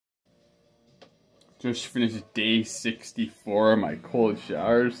Just finished day 64 of my cold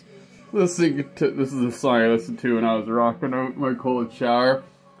showers. Listening to, this is a song I listened to when I was rocking out my cold shower.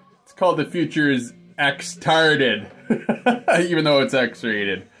 It's called The Future is X-Tarded. Even though it's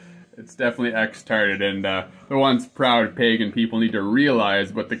X-rated. It's definitely X-tarded, and the once proud pagan people need to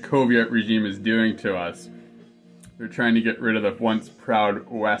realize what the Soviet regime is doing to us. They're trying to get rid of the once proud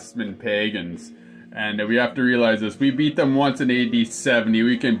Westman pagans. And we have to realize this. We beat them once in AD 70,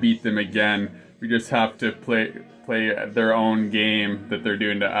 we can beat them again. We just have to play their own game that they're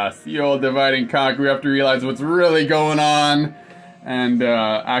doing to us. The old divide and conquer. We have to realize what's really going on and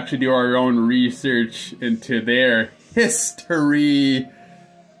actually do our own research into their history.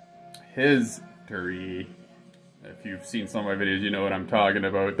 History. If you've seen some of my videos, you know what I'm talking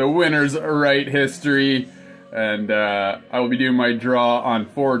about. The winners write history. And I will be doing my draw on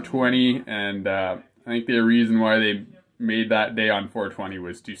 420. And I think the reason why they made that day on 420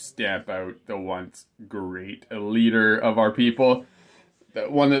 was to stamp out the once great leader of our people. The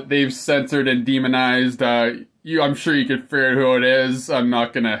one that they've censored and demonized. I'm sure you could figure out who it is. I'm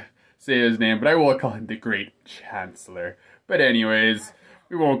not going to say his name, but I will call him the Great Chancellor. But anyways,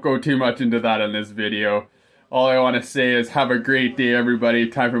 we won't go too much into that in this video. All I want to say is have a great day, everybody.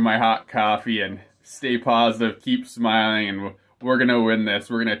 Time for my hot coffee, and stay positive, keep smiling, and we're going to win this.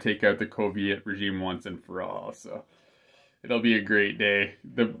 We're going to take out the Soviet regime once and for all. So it'll be a great day.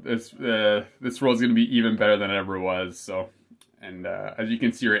 This world's going to be even better than it ever was. So, and as you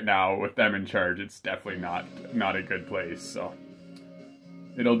can see right now, with them in charge, it's definitely not a good place. So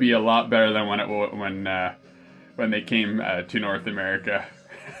it'll be a lot better than when they came to North America.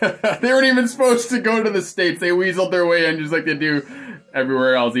 They weren't even supposed to go to the States. They weaseled their way in just like they do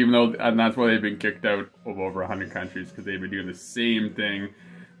everywhere else, even though, and that's why they've been kicked out of over 100 countries, because they've been doing the same thing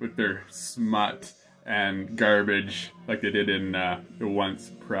with their smut and garbage like they did in the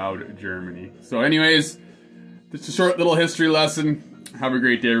once proud Germany. So anyways, just a short little history lesson. Have a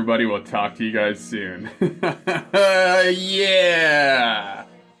great day, everybody. We'll talk to you guys soon. Yeah!